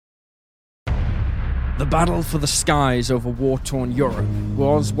The battle for the skies over war-torn Europe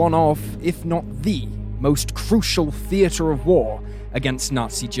was one of, if not the, most crucial theatre of war against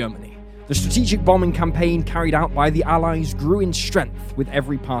Nazi Germany. The strategic bombing campaign carried out by the Allies grew in strength with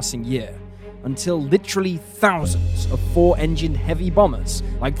every passing year, until literally thousands of four-engined heavy bombers,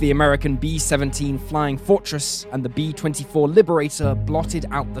 like the American B-17 Flying Fortress and the B-24 Liberator, blotted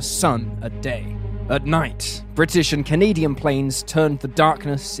out the sun a day. At night, British and Canadian planes turned the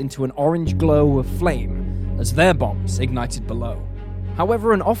darkness into an orange glow of flame as their bombs ignited below.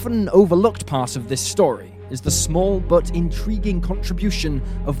 However, an often overlooked part of this story is the small but intriguing contribution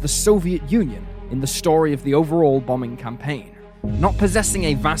of the Soviet Union in the story of the overall bombing campaign. Not possessing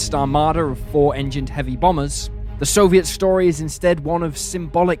a vast armada of four-engined heavy bombers, the Soviet story is instead one of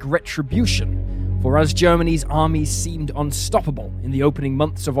symbolic retribution, for as Germany's armies seemed unstoppable in the opening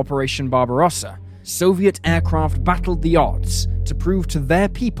months of Operation Barbarossa, Soviet aircraft battled the odds to prove to their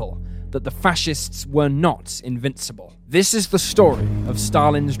people that the fascists were not invincible. This is the story of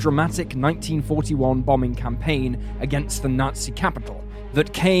Stalin's dramatic 1941 bombing campaign against the Nazi capital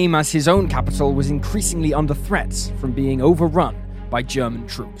that came as his own capital was increasingly under threat from being overrun by German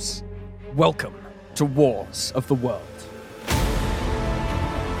troops. Welcome to Wars of the World.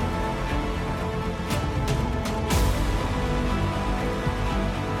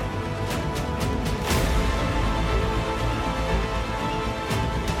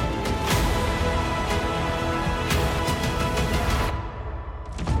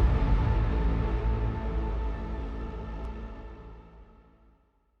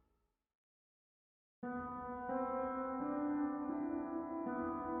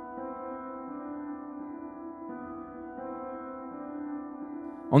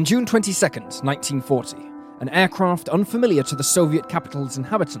 On June 22, 1940, an aircraft unfamiliar to the Soviet capital's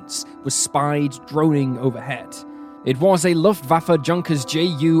inhabitants was spied droning overhead. It was a Luftwaffe Junkers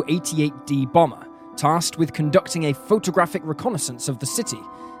Ju-88D bomber, tasked with conducting a photographic reconnaissance of the city,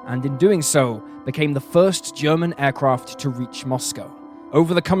 and in doing so, became the first German aircraft to reach Moscow.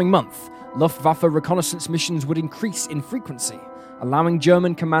 Over the coming month, Luftwaffe reconnaissance missions would increase in frequency, allowing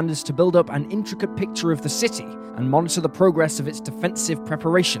German commanders to build up an intricate picture of the city and monitor the progress of its defensive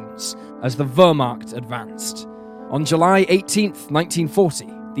preparations as the Wehrmacht advanced. On July 18, 1940,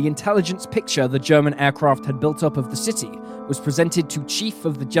 the intelligence picture the German aircraft had built up of the city was presented to Chief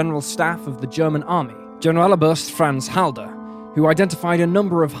of the General Staff of the German Army, Generaloberst Franz Halder, who identified a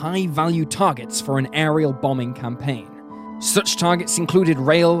number of high-value targets for an aerial bombing campaign. Such targets included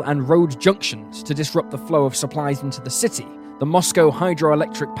rail and road junctions to disrupt the flow of supplies into the city, the Moscow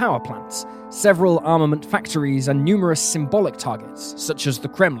hydroelectric power plants, several armament factories, and numerous symbolic targets, such as the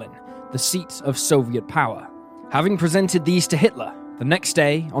Kremlin, the seat of Soviet power. Having presented these to Hitler, the next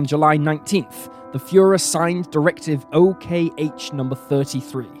day, on July 19th, the Führer signed Directive OKH No.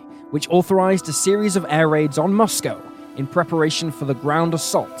 33, which authorized a series of air raids on Moscow in preparation for the ground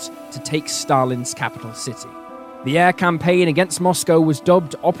assault to take Stalin's capital city. The air campaign against Moscow was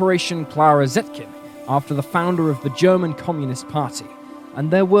dubbed Operation Clara Zetkin, after the founder of the German Communist Party,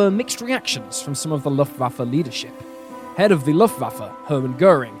 and there were mixed reactions from some of the Luftwaffe leadership. Head of the Luftwaffe, Hermann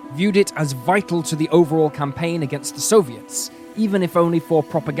Göring, viewed it as vital to the overall campaign against the Soviets, even if only for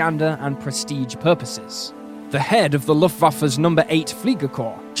propaganda and prestige purposes. The head of the Luftwaffe's No. 8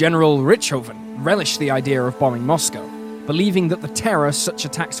 Fliegerkorps, General Richthofen, relished the idea of bombing Moscow, believing that the terror such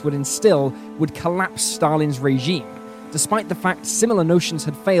attacks would instill would collapse Stalin's regime, despite the fact similar notions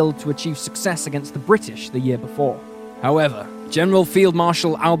had failed to achieve success against the British the year before. However, General Field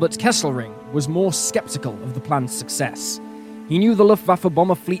Marshal Albert Kesselring was more skeptical of the plan's success. He knew the Luftwaffe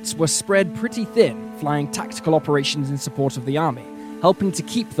bomber fleets were spread pretty thin, flying tactical operations in support of the army, helping to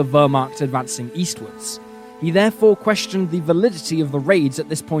keep the Wehrmacht advancing eastwards. He therefore questioned the validity of the raids at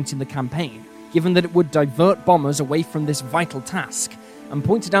this point in the campaign, given that it would divert bombers away from this vital task, and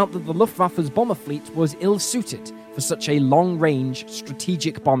pointed out that the Luftwaffe's bomber fleet was ill-suited for such a long-range,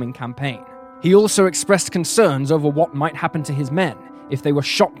 strategic bombing campaign. He also expressed concerns over what might happen to his men if they were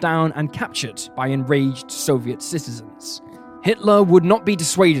shot down and captured by enraged Soviet citizens. Hitler would not be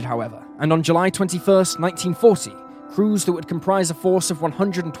dissuaded, however, and on July 21, 1940, crews that would comprise a force of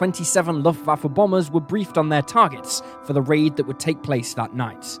 127 Luftwaffe bombers were briefed on their targets for the raid that would take place that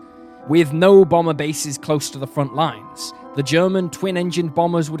night. With no bomber bases close to the front lines, the German twin-engined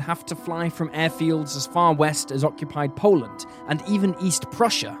bombers would have to fly from airfields as far west as occupied Poland and even East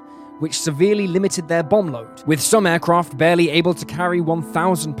Prussia, which severely limited their bomb load, with some aircraft barely able to carry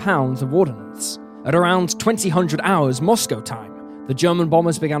 1,000 pounds of ordnance. At around 2000 hours Moscow time, the German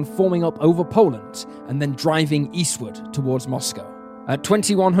bombers began forming up over Poland and then driving eastward towards Moscow. At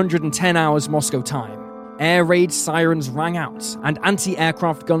 2110 hours Moscow time, Air raid sirens rang out, and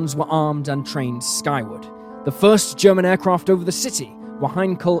anti-aircraft guns were armed and trained skyward. The first German aircraft over the city were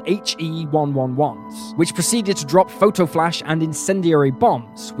Heinkel HE-111s, which proceeded to drop photo flash and incendiary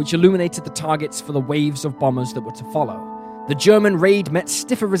bombs, which illuminated the targets for the waves of bombers that were to follow. The German raid met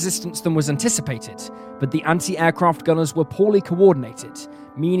stiffer resistance than was anticipated, but the anti-aircraft gunners were poorly coordinated,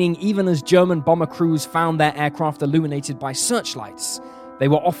 meaning even as German bomber crews found their aircraft illuminated by searchlights, they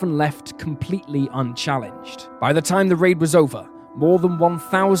were often left completely unchallenged. By the time the raid was over, more than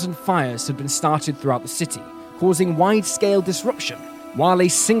 1,000 fires had been started throughout the city, causing wide-scale disruption, while a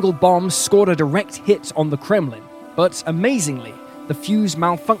single bomb scored a direct hit on the Kremlin. But amazingly, the fuse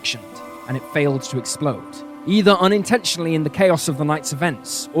malfunctioned, and it failed to explode. Either unintentionally in the chaos of the night's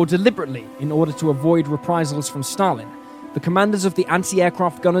events, or deliberately in order to avoid reprisals from Stalin, the commanders of the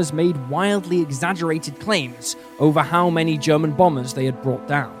anti-aircraft gunners made wildly exaggerated claims over how many German bombers they had brought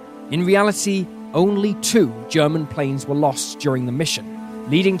down. In reality, only 2 German planes were lost during the mission,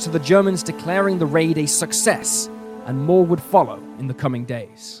 leading to the Germans declaring the raid a success, and more would follow in the coming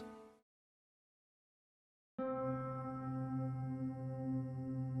days.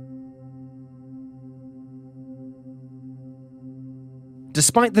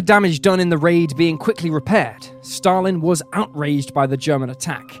 Despite the damage done in the raid being quickly repaired, Stalin was outraged by the German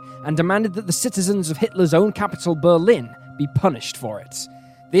attack and demanded that the citizens of Hitler's own capital, Berlin, be punished for it.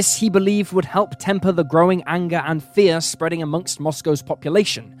 This, he believed, would help temper the growing anger and fear spreading amongst Moscow's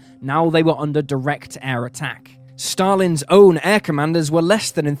population, now they were under direct air attack. Stalin's own air commanders were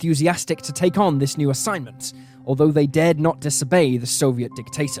less than enthusiastic to take on this new assignment, although they dared not disobey the Soviet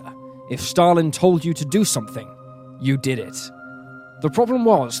dictator. If Stalin told you to do something, you did it. The problem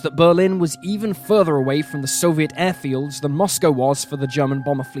was that Berlin was even further away from the Soviet airfields than Moscow was for the German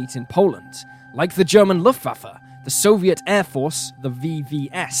bomber fleet in Poland. Like the German Luftwaffe, the Soviet Air Force, the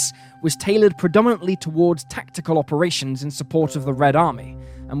VVS, was tailored predominantly towards tactical operations in support of the Red Army,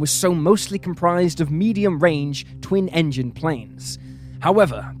 and was so mostly comprised of medium-range, twin-engine planes.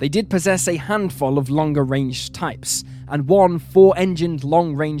 However, they did possess a handful of longer-range types, and one 4-engined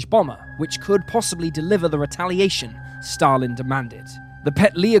long-range bomber, which could possibly deliver the retaliation Stalin demanded. The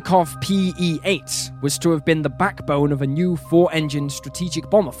Petliakov PE-8 was to have been the backbone of a new 4-engined strategic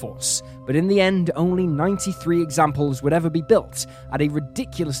bomber force, but in the end only 93 examples would ever be built at a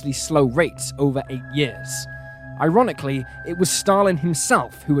ridiculously slow rate over 8 years. Ironically, it was Stalin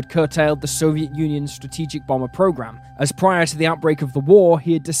himself who had curtailed the Soviet Union's strategic bomber program, as prior to the outbreak of the war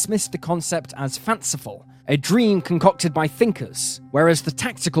he had dismissed the concept as fanciful, a dream concocted by thinkers, whereas the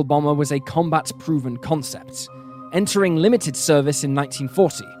tactical bomber was a combat-proven concept. Entering limited service in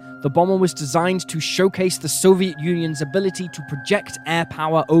 1940, the bomber was designed to showcase the Soviet Union's ability to project air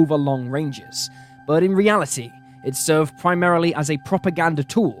power over long ranges, but in reality, it served primarily as a propaganda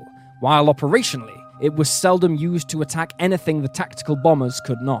tool, while operationally, it was seldom used to attack anything the tactical bombers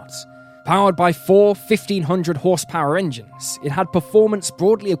could not. Powered by 4 1,500 horsepower engines, it had performance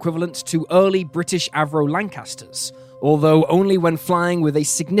broadly equivalent to early British Avro Lancasters, although only when flying with a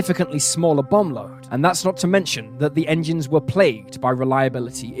significantly smaller bomb load, and that's not to mention that the engines were plagued by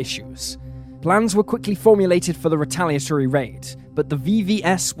reliability issues. Plans were quickly formulated for the retaliatory raid, but the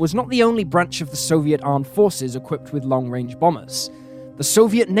VVS was not the only branch of the Soviet armed forces equipped with long-range bombers. The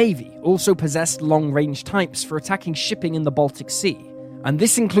Soviet Navy also possessed long-range types for attacking shipping in the Baltic Sea, and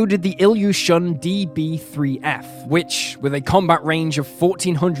this included the Ilyushin DB-3F, which, with a combat range of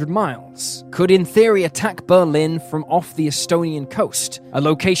 1,400 miles, could in theory attack Berlin from off the Estonian coast, a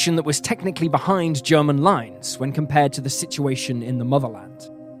location that was technically behind German lines when compared to the situation in the motherland.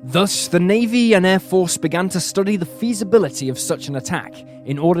 Thus, the Navy and Air Force began to study the feasibility of such an attack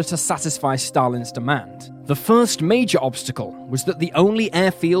in order to satisfy Stalin's demand. The first major obstacle was that the only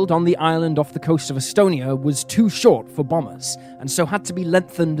airfield on the island off the coast of Estonia was too short for bombers, and so had to be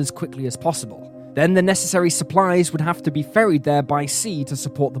lengthened as quickly as possible. Then the necessary supplies would have to be ferried there by sea to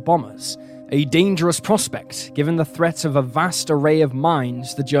support the bombers. A dangerous prospect, given the threat of a vast array of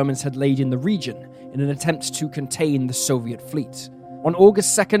mines the Germans had laid in the region in an attempt to contain the Soviet fleet. On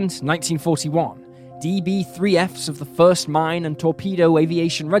August 2nd, 1941, DB-3Fs of the 1st Mine and Torpedo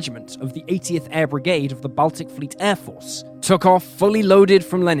Aviation Regiment of the 80th Air Brigade of the Baltic Fleet Air Force took off fully loaded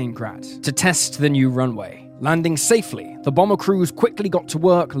from Leningrad to test the new runway. Landing safely, the bomber crews quickly got to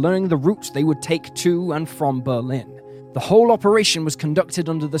work learning the route they would take to and from Berlin. The whole operation was conducted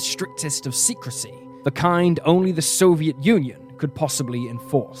under the strictest of secrecy, the kind only the Soviet Union could possibly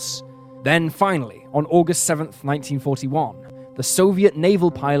enforce. Then finally, on August 7th, 1941, the Soviet naval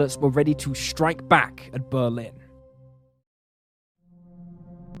pilots were ready to strike back at Berlin.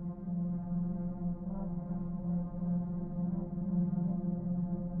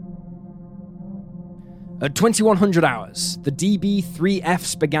 At 2100 hours, the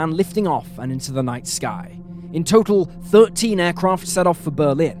DB-3Fs began lifting off and into the night sky. In total, 13 aircraft set off for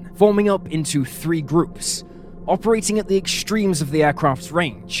Berlin, forming up into 3 groups. Operating at the extremes of the aircraft's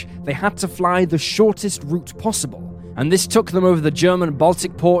range, they had to fly the shortest route possible, and this took them over the German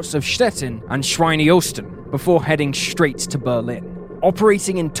Baltic ports of Stettin and Schweine-Osten before heading straight to Berlin.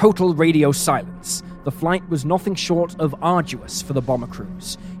 Operating in total radio silence, the flight was nothing short of arduous for the bomber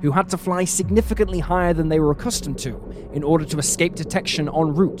crews, who had to fly significantly higher than they were accustomed to in order to escape detection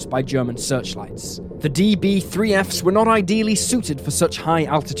en route by German searchlights. The DB-3Fs were not ideally suited for such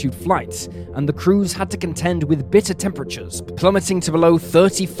high-altitude flights, and the crews had to contend with bitter temperatures, plummeting to below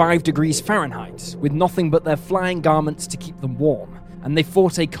 35 degrees Fahrenheit, with nothing but their flying garments to keep them warm. And they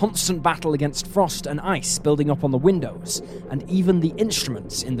fought a constant battle against frost and ice building up on the windows, and even the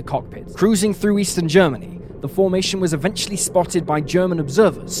instruments in the cockpit. Cruising through eastern Germany, the formation was eventually spotted by German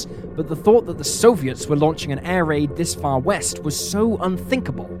observers, but the thought that the Soviets were launching an air raid this far west was so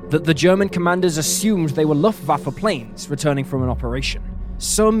unthinkable that the German commanders assumed they were Luftwaffe planes returning from an operation.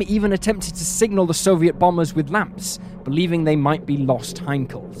 Some even attempted to signal the Soviet bombers with lamps, believing they might be lost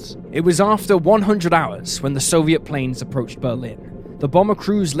Heinkel's. It was after 100 hours when the Soviet planes approached Berlin. The bomber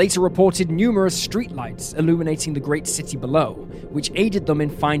crews later reported numerous streetlights illuminating the great city below, which aided them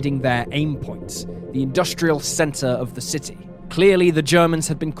in finding their aim point, the industrial center of the city. Clearly, the Germans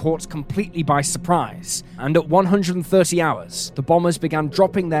had been caught completely by surprise, and at 130 hours, the bombers began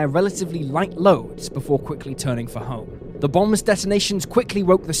dropping their relatively light loads before quickly turning for home. The bombs' detonations quickly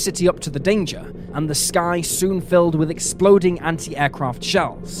woke the city up to the danger, and the sky soon filled with exploding anti-aircraft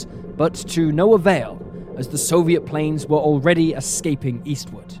shells, but to no avail, as the Soviet planes were already escaping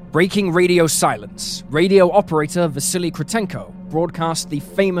eastward. Breaking radio silence, radio operator Vasily Krutenko broadcast the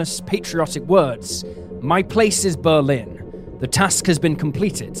famous patriotic words, "My place is Berlin. The task has been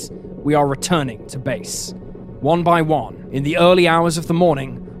completed. We are returning to base." One by one, in the early hours of the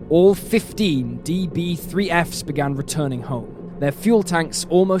morning, all 15 DB-3Fs began returning home, their fuel tanks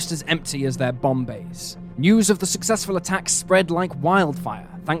almost as empty as their bomb bays. News of the successful attack spread like wildfire,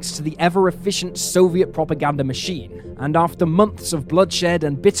 thanks to the ever-efficient Soviet propaganda machine, and after months of bloodshed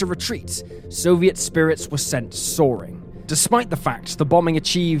and bitter retreat, Soviet spirits were sent soaring. Despite the fact the bombing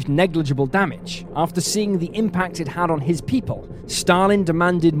achieved negligible damage, after seeing the impact it had on his people, Stalin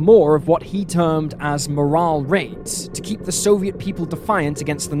demanded more of what he termed as morale raids to keep the Soviet people defiant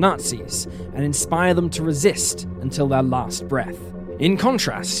against the Nazis and inspire them to resist until their last breath. In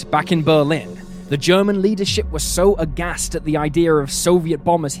contrast, back in Berlin, the German leadership was so aghast at the idea of Soviet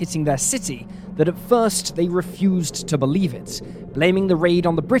bombers hitting their city that at first they refused to believe it, blaming the raid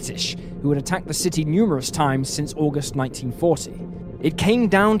on the British, who had attacked the city numerous times since August 1940. It came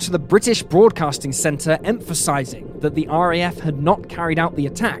down to the British Broadcasting Centre emphasising that the RAF had not carried out the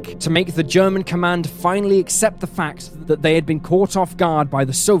attack to make the German command finally accept the fact that they had been caught off guard by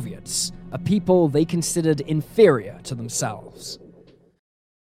the Soviets, a people they considered inferior to themselves.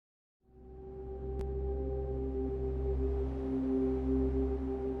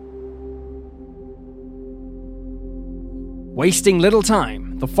 Wasting little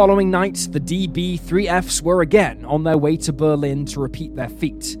time, the following night, the DB-3Fs were again on their way to Berlin to repeat their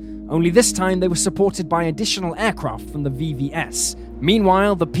feat. Only this time they were supported by additional aircraft from the VVS.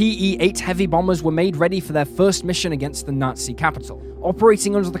 Meanwhile, the PE-8 heavy bombers were made ready for their first mission against the Nazi capital.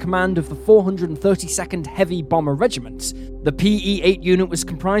 Operating under the command of the 432nd Heavy Bomber Regiment, the PE-8 unit was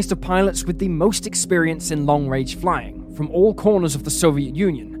comprised of pilots with the most experience in long-range flying, from all corners of the Soviet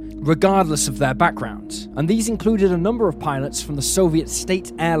Union, regardless of their background, and these included a number of pilots from the Soviet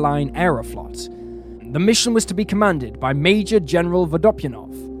state airline Aeroflot. The mission was to be commanded by Major General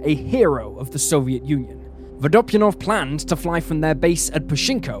Vodopyanov, a hero of the Soviet Union. Vodopyanov planned to fly from their base at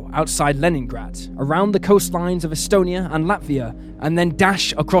Pushinko outside Leningrad, around the coastlines of Estonia and Latvia, and then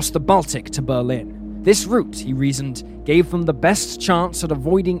dash across the Baltic to Berlin. This route, he reasoned, gave them the best chance at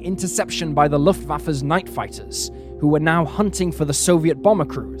avoiding interception by the Luftwaffe's night fighters, who were now hunting for the Soviet bomber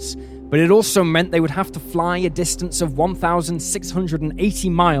crews, but it also meant they would have to fly a distance of 1,680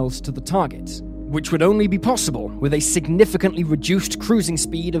 miles to the target, which would only be possible with a significantly reduced cruising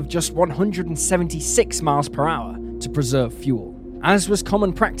speed of just 176 miles per hour to preserve fuel. As was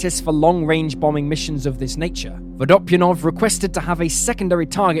common practice for long-range bombing missions of this nature, Vodopyanov requested to have a secondary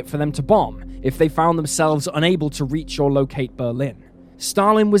target for them to bomb if they found themselves unable to reach or locate Berlin.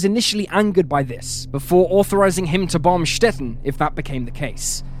 Stalin was initially angered by this, before authorizing him to bomb Stettin if that became the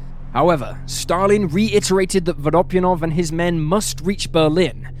case. However, Stalin reiterated that Vodopyanov and his men must reach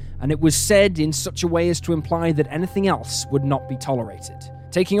Berlin, and it was said in such a way as to imply that anything else would not be tolerated.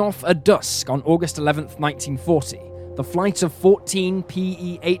 Taking off at dusk on August 11, 1940, the flight of 14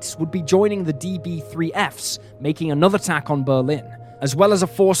 PE-8s would be joining the DB-3Fs, making another attack on Berlin, as well as a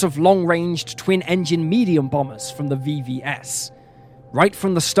force of long-ranged twin-engine medium bombers from the VVS. Right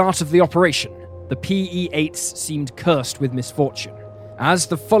from the start of the operation, the PE-8s seemed cursed with misfortune. As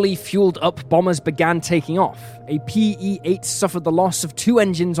the fully fueled-up bombers began taking off, a PE-8 suffered the loss of 2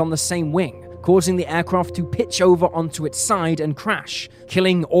 engines on the same wing, causing the aircraft to pitch over onto its side and crash,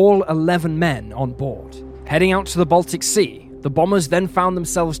 killing all 11 men on board. Heading out to the Baltic Sea, the bombers then found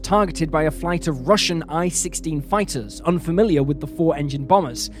themselves targeted by a flight of Russian I-16 fighters unfamiliar with the 4-engine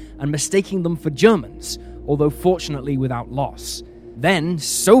bombers and mistaking them for Germans, although fortunately without loss. Then,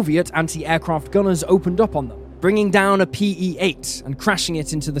 Soviet anti-aircraft gunners opened up on them, bringing down a PE-8 and crashing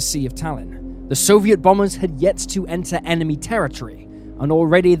it into the Sea of Tallinn. The Soviet bombers had yet to enter enemy territory, and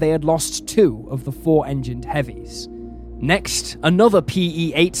already they had lost 2 of the 4-engined heavies. Next, another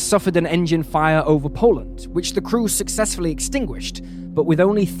PE-8 suffered an engine fire over Poland, which the crew successfully extinguished, but with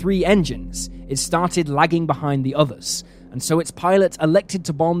only 3 engines, it started lagging behind the others, and so its pilot elected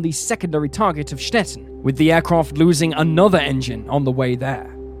to bomb the secondary target of Stettin, with the aircraft losing another engine on the way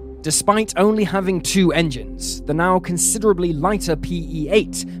there. Despite only having 2 engines, the now considerably lighter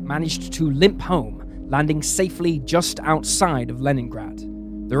PE-8 managed to limp home, landing safely just outside of Leningrad.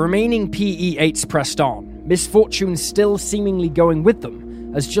 The remaining PE-8s pressed on, misfortune still seemingly going with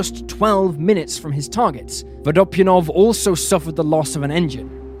them, as just 12 minutes from his targets, Vodopyanov also suffered the loss of an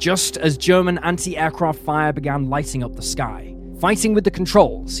engine, just as German anti-aircraft fire began lighting up the sky. Fighting with the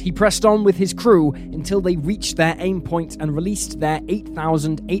controls, he pressed on with his crew until they reached their aim point and released their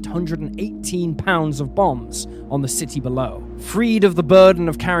 8,818 pounds of bombs on the city below. Freed of the burden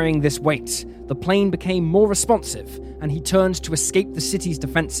of carrying this weight, the plane became more responsive, and he turned to escape the city's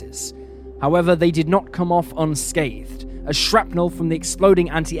defenses. However, they did not come off unscathed, as shrapnel from the exploding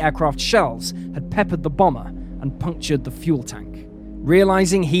anti-aircraft shells had peppered the bomber and punctured the fuel tank.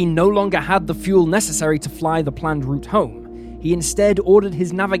 Realizing he no longer had the fuel necessary to fly the planned route home, he instead ordered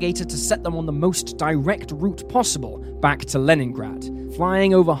his navigator to set them on the most direct route possible back to Leningrad,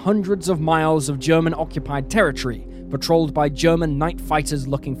 flying over hundreds of miles of German-occupied territory, patrolled by German night fighters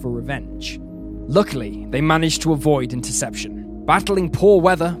looking for revenge. Luckily, they managed to avoid interception. Battling poor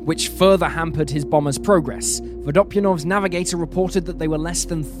weather, which further hampered his bomber's progress, Vodopyanov's navigator reported that they were less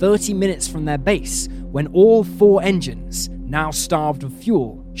than 30 minutes from their base when all 4 engines, now starved of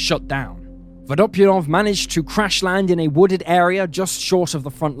fuel, shut down. Vodopyanov managed to crash land in a wooded area just short of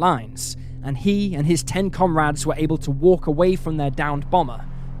the front lines, and he and his 10 comrades were able to walk away from their downed bomber,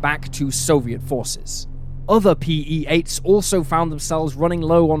 back to Soviet forces. Other PE-8s also found themselves running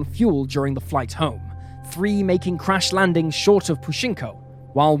low on fuel during the flight home, 3 making crash landings short of Pushinko,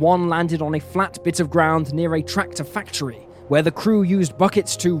 while 1 landed on a flat bit of ground near a tractor factory, where the crew used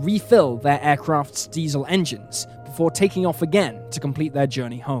buckets to refill their aircraft's diesel engines before taking off again to complete their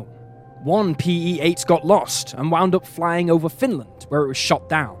journey home. 1 PE-8 got lost and wound up flying over Finland, where it was shot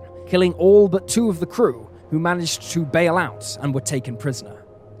down, killing all but 2 of the crew, who managed to bail out and were taken prisoner.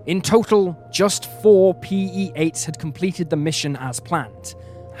 In total, just 4 PE-8s had completed the mission as planned.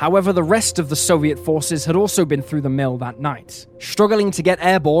 However, the rest of the Soviet forces had also been through the mill that night, struggling to get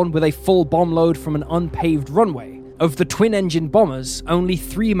airborne with a full bomb load from an unpaved runway. Of the twin-engine bombers, only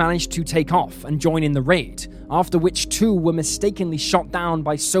 3 managed to take off and join in the raid, after which 2 were mistakenly shot down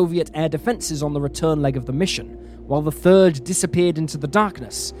by Soviet air defenses on the return leg of the mission, while the 3rd disappeared into the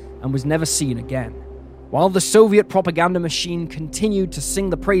darkness and was never seen again. While the Soviet propaganda machine continued to sing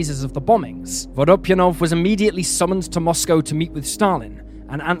the praises of the bombings, Vodopyanov was immediately summoned to Moscow to meet with Stalin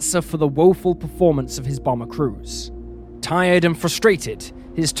and answer for the woeful performance of his bomber crews. Tired and frustrated,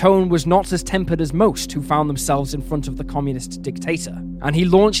 his tone was not as tempered as most who found themselves in front of the communist dictator, and he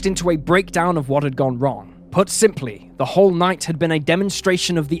launched into a breakdown of what had gone wrong. Put simply, the whole night had been a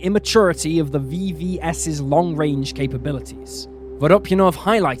demonstration of the immaturity of the VVS's long-range capabilities. Vodopyanov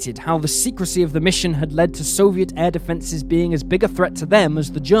highlighted how the secrecy of the mission had led to Soviet air defenses being as big a threat to them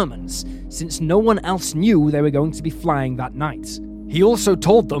as the Germans, since no one else knew they were going to be flying that night. He also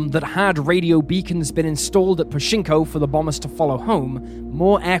told them that had radio beacons been installed at Pushinko for the bombers to follow home,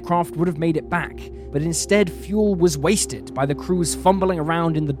 more aircraft would have made it back, but instead fuel was wasted by the crews fumbling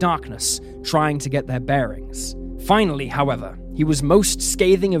around in the darkness, trying to get their bearings. Finally, however, he was most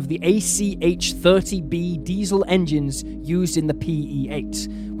scathing of the ACH-30B diesel engines used in the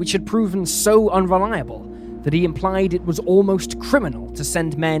PE-8, which had proven so unreliable that he implied it was almost criminal to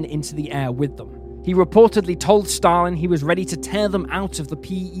send men into the air with them. He reportedly told Stalin he was ready to tear them out of the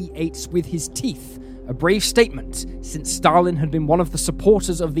PE-8s with his teeth, a brave statement since Stalin had been one of the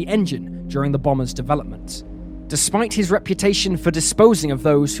supporters of the engine during the bomber's development. Despite his reputation for disposing of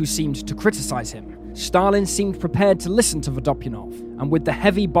those who seemed to criticize him, Stalin seemed prepared to listen to Vodopyanov, and with the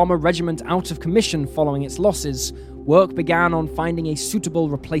heavy bomber regiment out of commission following its losses, work began on finding a suitable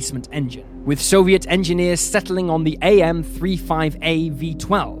replacement engine, with Soviet engineers settling on the AN-35A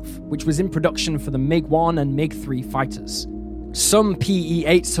V-12, which was in production for the MiG-1 and MiG-3 fighters. Some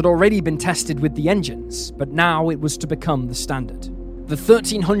PE-8s had already been tested with the engines, but now it was to become the standard. The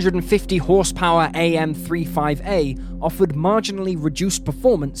 1,350 horsepower AN-35A offered marginally reduced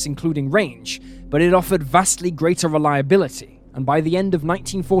performance, including range, but it offered vastly greater reliability, and by the end of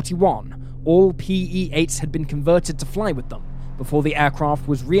 1941, all PE-8s had been converted to fly with them, before the aircraft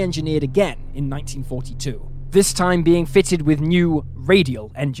was re-engineered again in 1942, this time being fitted with new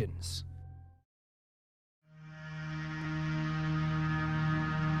radial engines.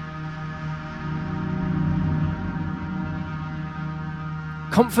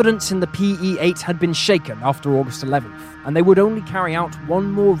 Confidence in the PE-8 had been shaken after August 11th, and they would only carry out one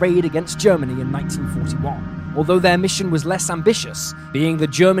more raid against Germany in 1941, although their mission was less ambitious, being the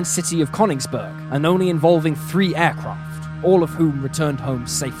German city of Königsberg, and only involving 3 aircraft, all of whom returned home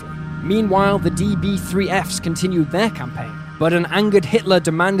safely. Meanwhile, the DB-3Fs continued their campaign, but an angered Hitler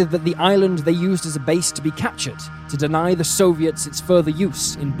demanded that the island they used as a base to be captured, to deny the Soviets its further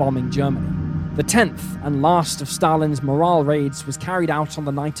use in bombing Germany. The 10th and last of Stalin's morale raids was carried out on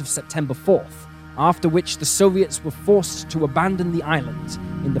the night of September 4th, after which the Soviets were forced to abandon the island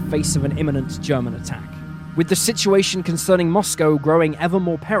in the face of an imminent German attack. With the situation concerning Moscow growing ever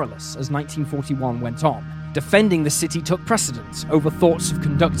more perilous as 1941 went on, defending the city took precedence over thoughts of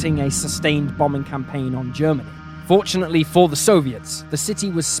conducting a sustained bombing campaign on Germany. Fortunately for the Soviets, the city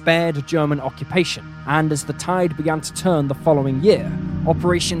was spared German occupation, and as the tide began to turn the following year,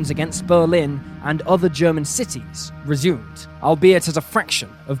 operations against Berlin and other German cities resumed, albeit at a fraction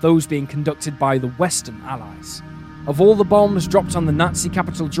of those being conducted by the Western Allies. Of all the bombs dropped on the Nazi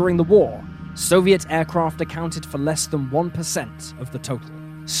capital during the war, Soviet aircraft accounted for less than 1% of the total.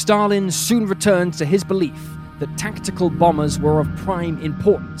 Stalin soon returned to his belief that tactical bombers were of prime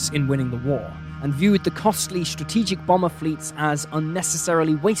importance in winning the war, and viewed the costly strategic bomber fleets as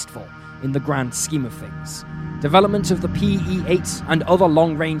unnecessarily wasteful in the grand scheme of things. Development of the PE-8 and other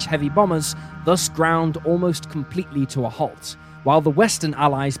long-range heavy bombers thus ground almost completely to a halt, while the Western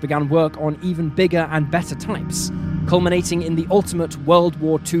Allies began work on even bigger and better types, culminating in the ultimate World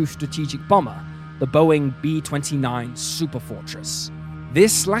War II strategic bomber, the Boeing B-29 Superfortress.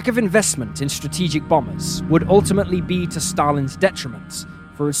 This lack of investment in strategic bombers would ultimately be to Stalin's detriment,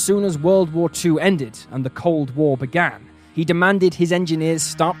 for as soon as World War II ended and the Cold War began, he demanded his engineers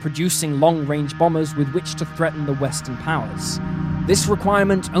start producing long-range bombers with which to threaten the Western powers. This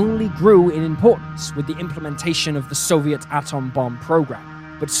requirement only grew in importance with the implementation of the Soviet atom bomb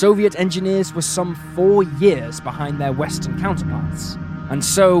program, but Soviet engineers were some 4 years behind their Western counterparts, and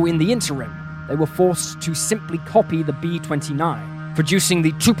so, in the interim, they were forced to simply copy the B-29, producing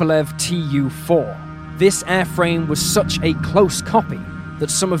the Tupolev Tu-4. This airframe was such a close copy that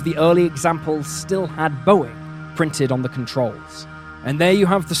some of the early examples still had Boeing printed on the controls. And there you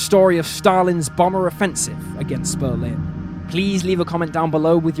have the story of Stalin's bomber offensive against Berlin. Please leave a comment down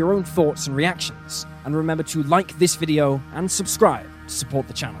below with your own thoughts and reactions, and remember to like this video and subscribe to support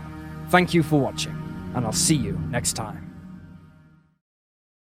the channel. Thank you for watching, and I'll see you next time.